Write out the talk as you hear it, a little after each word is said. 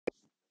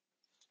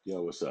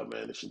Yo, what's up,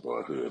 man? It's your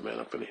boy Hood, man.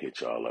 I'm finna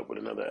hit y'all up with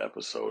another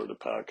episode of the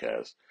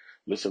podcast.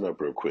 Listen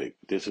up real quick.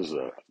 This is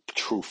a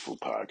truthful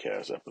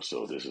podcast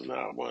episode. This is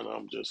not one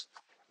I'm just,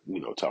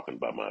 talking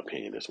about my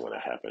opinion. This one that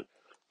happened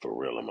for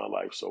real in my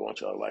life. So I want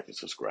y'all to like and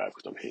subscribe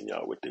because I'm hitting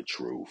y'all with the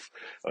truth,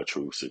 a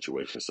truth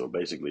situation. So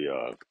basically,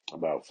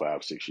 about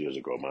 5, 6 years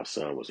ago, my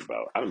son was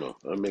about, I don't know,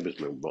 maybe it's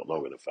been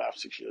longer than 5,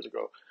 6 years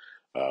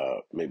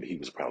ago. Maybe he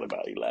was probably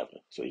about 11.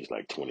 So he's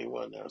like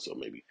 21 now.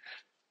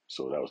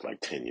 So that was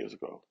like 10 years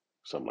ago,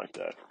 something like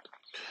that.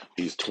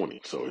 He's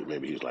 20, so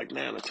maybe he's like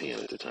 9 or 10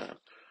 at the time.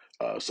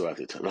 So at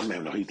the time, no,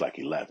 man, no, he's like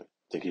 11. I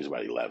think he's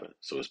about 11.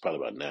 So it's probably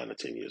about 9 or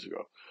 10 years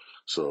ago.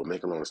 So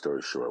make a long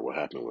story short, what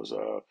happened was,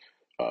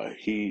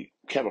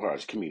 Kevin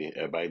Hart's a comedian.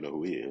 Everybody know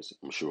who he is.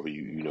 I'm sure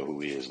you know who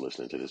he is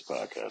listening to this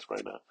podcast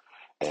right now.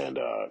 And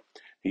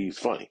he's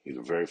funny. He's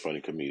a very funny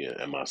comedian.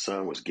 And my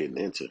son was getting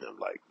into him.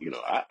 Like,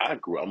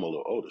 I'm a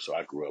little older, so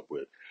I grew up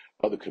with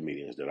other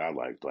comedians that I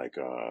liked, like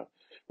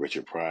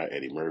Richard Pryor,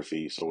 Eddie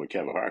Murphy. So when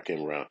Kevin Hart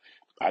came around,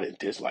 I didn't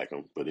dislike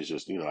him, but it's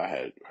just, I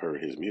had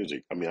heard his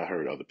music. I mean, I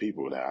heard other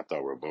people that I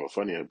thought were more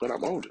funnier, but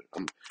I'm older.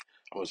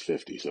 I was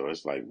 50, so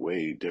it's like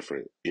way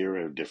different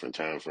era, different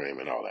time frame,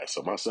 and all that.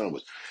 So my son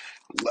was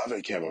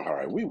loving Kevin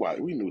Hart. We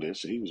knew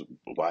this. He was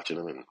watching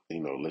him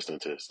and listening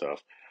to his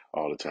stuff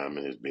all the time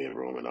in his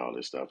bedroom and all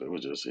this stuff. It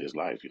was just his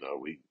life.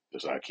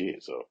 It's our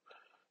kid, so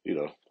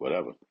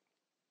whatever.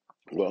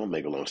 Well,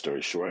 make a long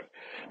story short,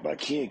 my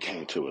kid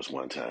came to us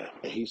one time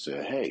and he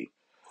said, "Hey,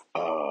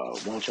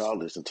 won't y'all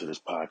listen to this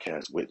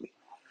podcast with me?"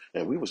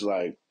 And we was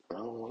like,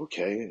 "Oh,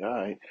 okay, all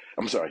right."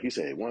 I'm sorry. He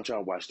said, "Why don't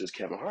y'all watch this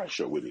Kevin Hart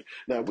show with me?"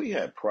 Now we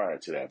had prior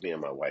to that, me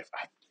and my wife,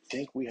 I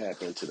think we had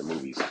been to the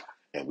movies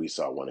and we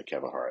saw one of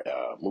Kevin Hart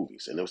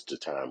movies, and it was the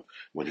time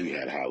when he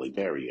had Halle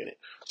Berry in it.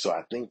 So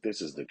I think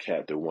this is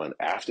the one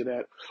after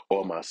that,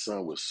 or my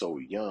son was so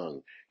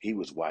young he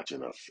was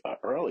watching a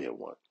earlier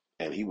one,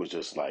 and he was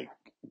just like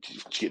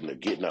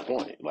getting up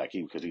on it, like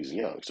because he's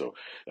young. So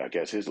I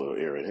guess his little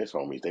era and his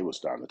homies, they were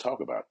starting to talk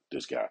about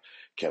this guy,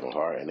 Kevin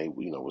Hart, and they,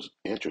 was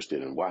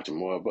interested in watching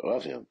more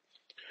of him.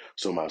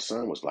 So my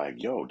son was like,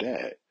 "Yo,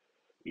 Dad,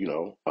 you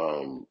know,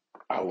 um,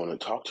 I want to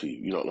talk to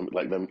you.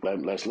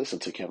 Let's listen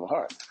to Kevin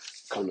Hart.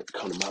 Come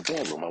to my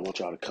bedroom. I want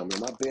y'all to come in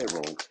my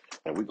bedroom,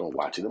 and we're gonna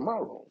watch it in my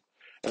room."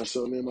 And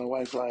so me and my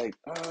wife like,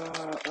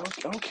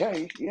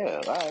 okay,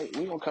 yeah, all right,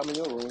 we're gonna come in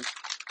your room,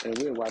 and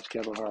we'll watch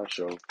Kevin Hart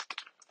show,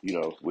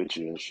 with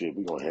you and shit.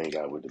 We gonna hang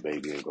out with the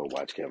baby and go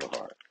watch Kevin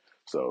Hart.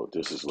 So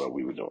this is what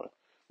we were doing.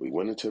 We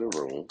went into the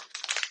room.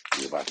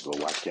 We were about to go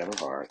watch Kevin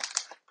Hart,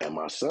 and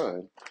my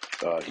son,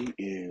 he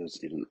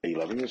is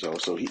 11 years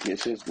old, so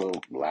it's his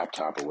little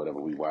laptop or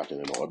whatever we watching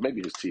it on, or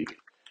maybe his TV.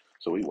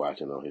 So we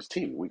watching on his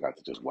TV. We got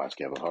to just watch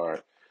Kevin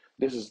Hart.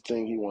 This is the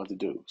thing he wanted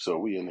to do. So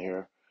we in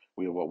here.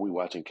 We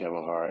watching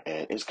Kevin Hart,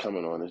 and it's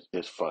coming on.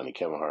 It's funny.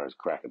 Kevin Hart is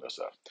cracking us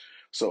up.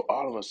 So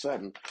all of a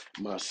sudden,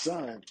 my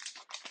son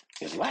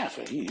is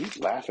laughing. He's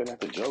laughing at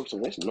the jokes,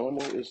 and it's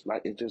normal. It's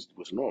like it just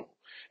was normal.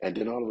 And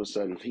then all of a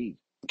sudden, he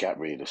got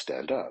ready to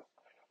stand up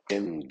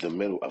in the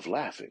middle of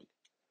laughing,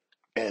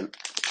 and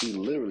he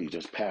literally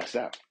just passed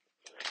out.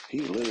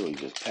 He literally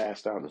just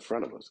passed out in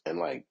front of us, and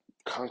like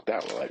conked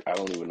out. Like I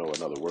don't even know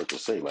another word to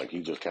say. Like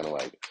he just kind of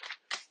like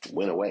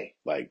went away.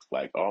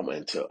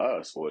 And to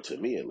us, or to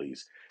me at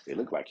least, it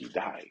looked like he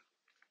died.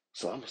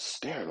 So I'm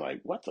staring like,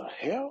 what the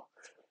hell?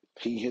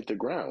 He hit the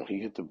ground. He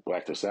hit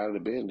the side of the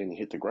bed, and then he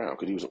hit the ground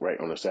because he was right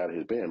on the side of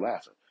his bed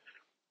laughing.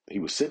 He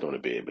was sitting on the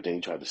bed, but then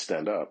he tried to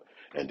stand up,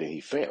 and then he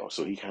fell.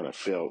 So he kind of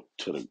fell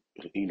to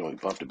he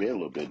bumped the bed a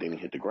little bit, then he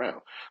hit the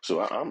ground. So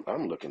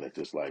I'm looking at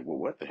this like, well,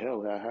 what the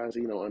hell? How does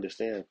he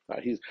understand?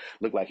 Like he's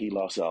looked like he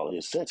lost all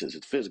his senses,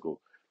 his physical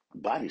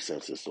body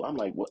senses. So I'm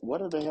like,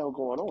 what the hell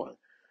going on?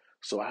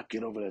 So I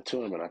get over there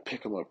to him and I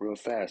pick him up real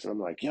fast, and I'm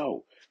like,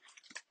 yo,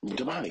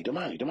 Damani,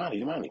 Damani, Damani,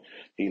 Damani.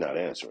 He not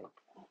answering.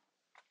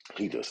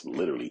 He just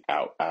literally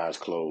out, eyes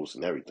closed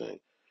and everything.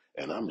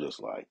 And I'm just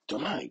like,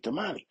 Damani,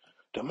 Damani,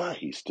 Damani.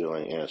 He still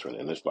ain't answering.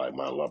 And it's like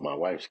my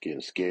wife's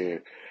getting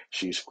scared.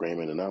 She's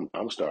screaming, and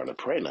I'm starting to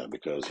pray now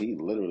because he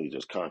literally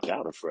just conked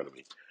out in front of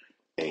me,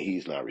 and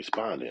he's not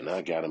responding. And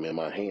I got him in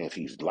my hands.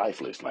 He's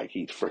lifeless, like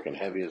he's freaking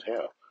heavy as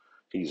hell.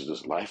 He's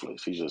just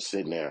lifeless. He's just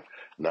sitting there,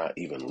 not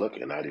even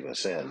looking, not even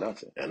saying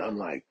nothing. And I'm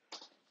like,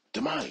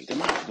 Damani,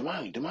 Damani,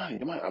 Damani,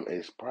 Damani, Damani.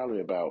 It's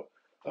probably about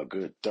a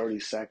good 30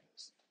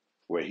 seconds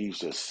where he's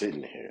just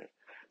sitting here,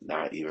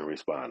 not even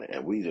responding.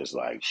 And we just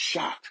like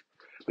shocked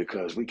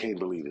because we can't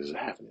believe this is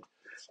happening.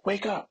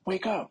 Wake up,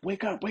 wake up,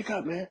 wake up, wake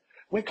up, man.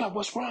 Wake up,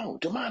 what's wrong?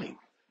 Damani,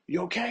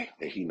 you okay?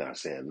 And he not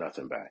saying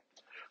nothing back.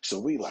 So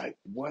we like,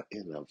 what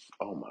in the,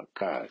 oh my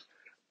God.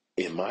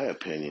 In my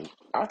opinion,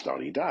 I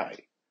thought he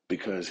died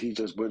because he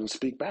just wouldn't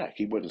speak back.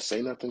 He wouldn't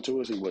say nothing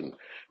to us. He wouldn't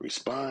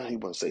respond. He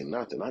wouldn't say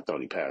nothing. I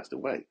thought he passed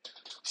away.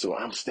 So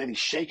I'm steady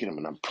shaking him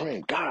and I'm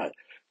praying, God,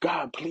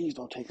 God, please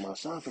don't take my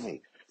son from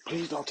me.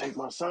 Please don't take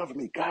my son from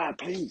me. God,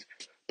 please,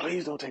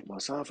 please don't take my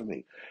son from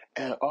me.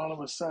 And all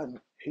of a sudden,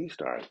 he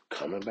started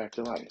coming back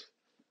to life.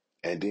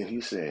 And then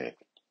he said,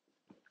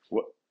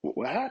 what?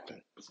 What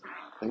happened?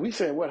 And we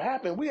said, what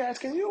happened? We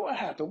asking you what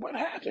happened. What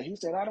happened? He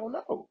said, I don't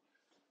know.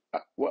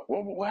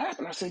 What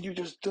happened? I said, you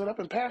just stood up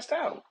and passed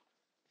out.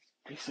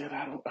 He said,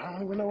 I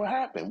don't even know what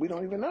happened. We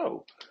don't even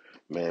know.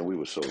 Man, we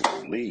were so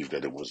relieved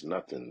that it was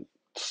nothing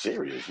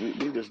serious. We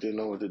just didn't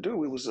know what to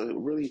do. It was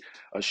really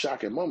a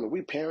shocking moment.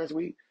 We parents,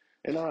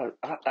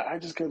 I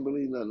just couldn't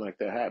believe nothing like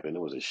that happened.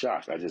 It was a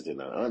shock. I just did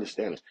not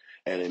understand it.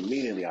 And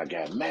immediately I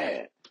got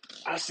mad.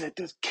 I said,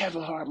 this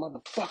Kevin Hart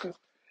motherfucker,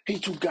 he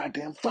too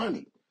goddamn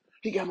funny.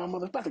 He got my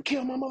mother about to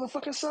kill my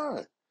motherfucking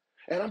son.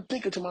 And I'm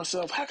thinking to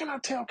myself, how can I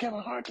tell Kevin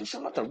Hart this?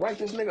 I'm about to write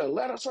this nigga a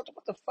letter or something.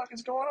 What the fuck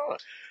is going on?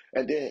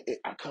 And then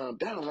I calmed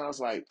down and I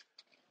was like,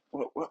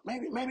 well,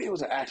 maybe it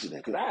was an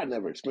accident because I had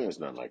never experienced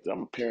nothing like this.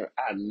 I'm a parent.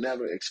 I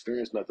never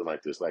experienced nothing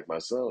like this. Like my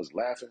son was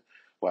laughing,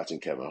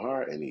 watching Kevin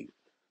Hart, and he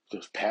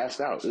just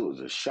passed out. It was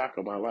a shock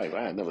of my life.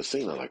 I had never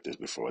seen nothing like this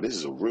before. This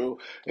is a real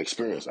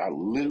experience. I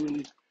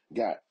literally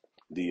got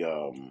the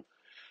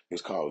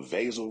it's called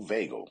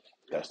vasovagal.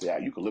 That's the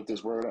you can look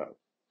this word up.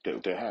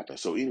 That happened.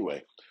 So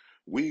anyway,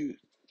 we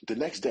the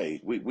next day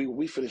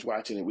we finished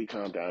watching it. We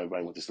calmed down.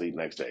 Everybody went to sleep.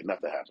 Next day,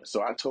 nothing happened.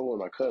 So I told one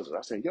of my cousins.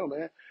 I said, "Yo,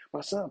 man, my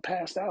son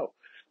passed out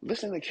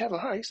listening to Kevin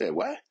Hart." He said,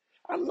 "What?"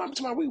 I'm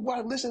talking about we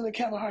watched listening to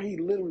Kevin Hart. He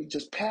literally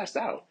just passed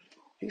out.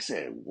 He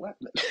said, "What?"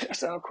 That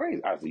sounds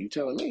crazy. I said, "You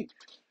telling me?"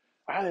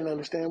 I didn't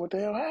understand what the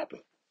hell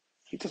happened.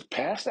 He just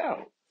passed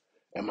out.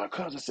 And my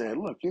cousin said,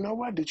 "Look, you know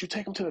what? Did you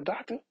take him to the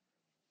doctor?"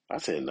 I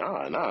said,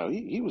 nah.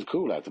 He was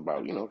cool after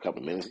about, a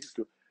couple of minutes. He's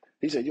cool.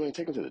 He said, you ain't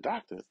take him to the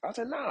doctor? I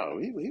said, no,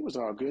 he was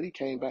all good. He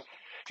came back.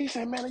 He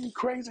said, man, are you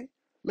crazy?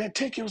 Man,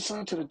 take your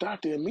son to the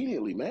doctor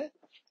immediately, man.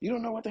 You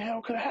don't know what the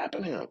hell could have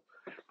happened to him.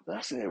 And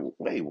I said,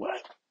 wait,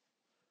 what?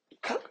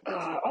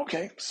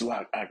 Okay. So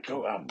I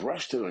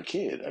brush to the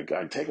kid.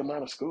 I take him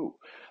out of school.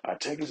 I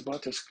take his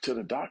butt to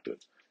the doctor.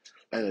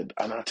 And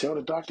I tell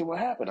the doctor what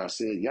happened. I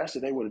said,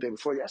 yesterday, the day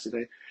before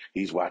yesterday,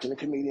 he's watching a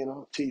comedian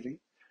on TV.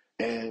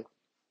 And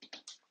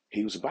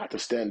he was about to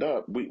stand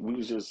up. We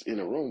was just in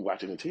a room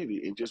watching the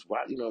TV and just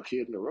watch, a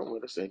kid in the room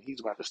with us, and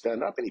he's about to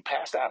stand up, and he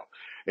passed out,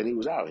 and he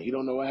was out. And he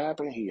don't know what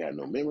happened. He had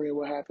no memory of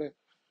what happened.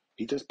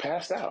 He just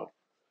passed out,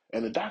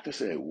 and the doctor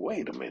said,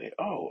 "Wait a minute.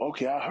 Oh,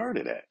 okay, I heard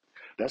of that.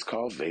 That's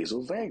called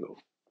vasovagal."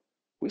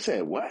 We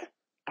said, "What?"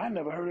 I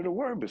never heard of the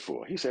word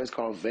before. He said it's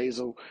called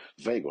vasovagal.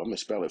 I'm gonna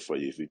spell it for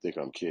you if you think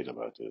I'm kidding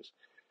about this.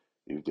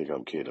 You think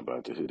I'm kidding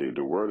about this?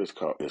 The word is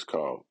spelled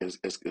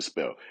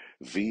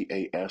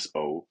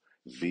VASOVAGAL,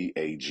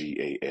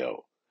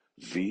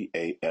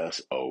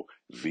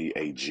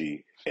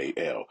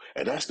 VASOVAGAL,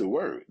 and that's the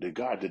word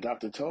that the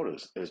doctor told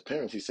us as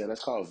parents. He said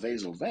that's called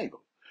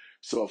vasovagal.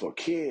 So if a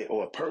kid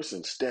or a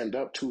person stand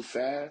up too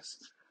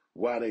fast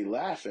while they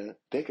laughing,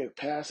 they could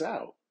pass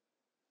out.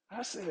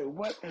 I said,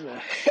 what in the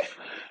hell?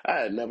 I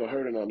had never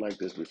heard of nothing like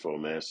this before,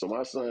 man. So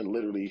my son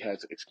literally had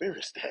to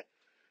experience that.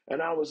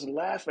 And I was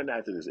laughing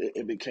after this.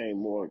 It became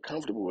more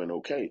comfortable and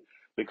okay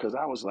because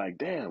I was like,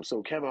 damn,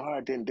 so Kevin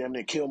Hart didn't damn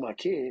near kill my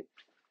kid.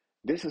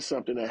 This is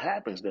something that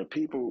happens that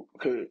people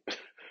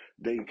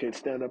they could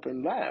stand up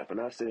and laugh. And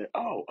I said,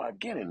 oh, I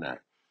get it now.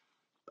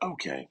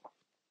 Okay.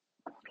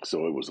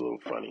 So it was a little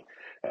funny.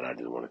 And I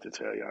just wanted to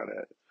tell y'all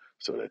that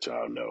so that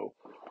y'all know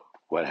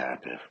what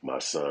happened. My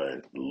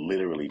son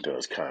literally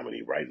does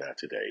comedy right now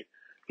today.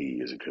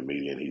 He is a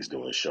comedian. He's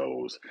doing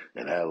shows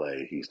in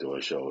LA. He's doing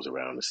shows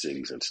around the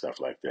cities and stuff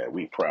like that.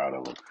 We proud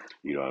of him.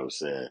 You know what I'm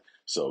saying?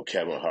 So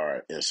Kevin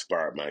Hart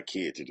inspired my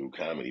kid to do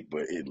comedy,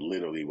 but it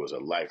literally was a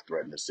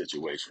life-threatening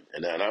situation.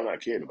 And I'm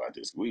not kidding about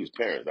this. We as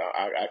parents,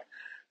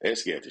 it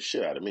scared the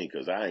shit out of me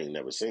because I ain't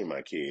never seen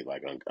my kid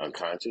like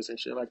unconscious and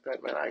shit like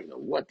that. Man, I didn't know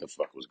what the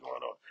fuck was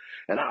going on.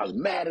 And I was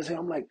mad as hell.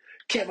 I'm like,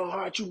 Kevin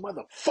Hart, you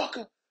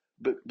motherfucker.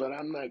 But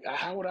I'm like,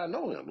 how would I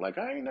know him? Like,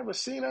 I ain't never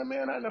seen that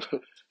man. I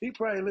never. He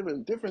probably live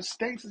in different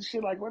states and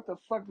shit. Like, what the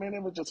fuck, man?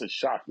 It was just a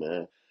shock,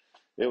 man.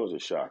 It was a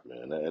shock,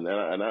 man. And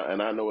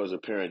I know as a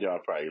parent, y'all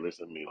probably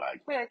listen to me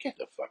like, man, get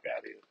the fuck out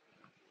of here.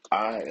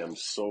 I am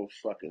so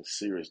fucking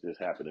serious this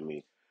happened to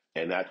me.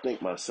 And I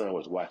think my son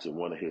was watching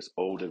one of his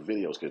older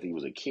videos because he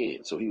was a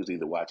kid. So he was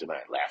either watching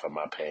I Laugh at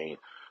My Pain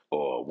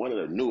or one of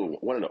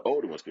the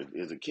older ones because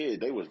as a kid,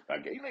 they was, I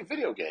guess,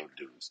 video game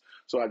dudes.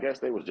 So I guess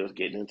they was just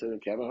getting into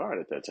Kevin Hart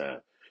at that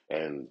time.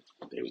 And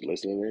they was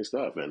listening to his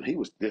stuff. And he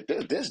was,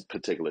 this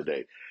particular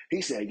day,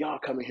 he said, y'all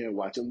come in here and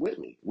watch him with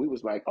me. We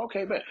was like,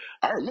 okay, man.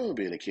 I remember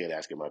being a kid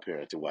asking my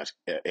parents to watch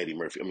Eddie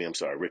Murphy,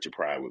 Richard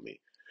Pryor with me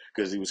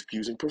because he was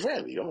using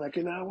profanity. I'm like,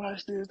 can I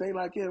watch this? They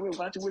like, yeah, we'll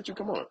watch it with you.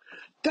 Come on.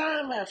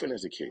 Dying laughing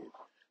as a kid.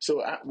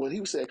 So when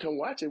he said, come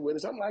watch it with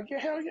us, I'm like, yeah,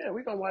 hell yeah,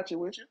 we're going to watch it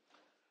with you.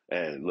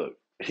 And look,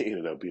 he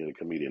ended up being a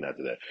comedian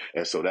after that.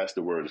 And so that's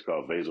the word. It's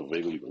called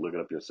vasovagal. You can look it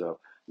up yourself.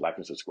 Like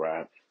and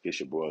subscribe. It's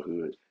your boy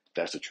Hood.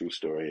 That's a true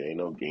story. Ain't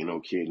no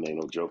kidding, ain't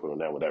no joking on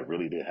that one. That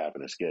really did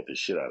happen and scared the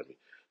shit out of me.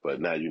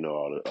 But now you know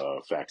all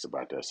the facts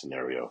about that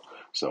scenario.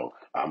 So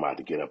I'm about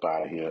to get up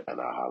out of here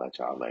and I'll holler at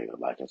y'all later.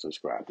 Like and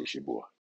subscribe. It's your boy.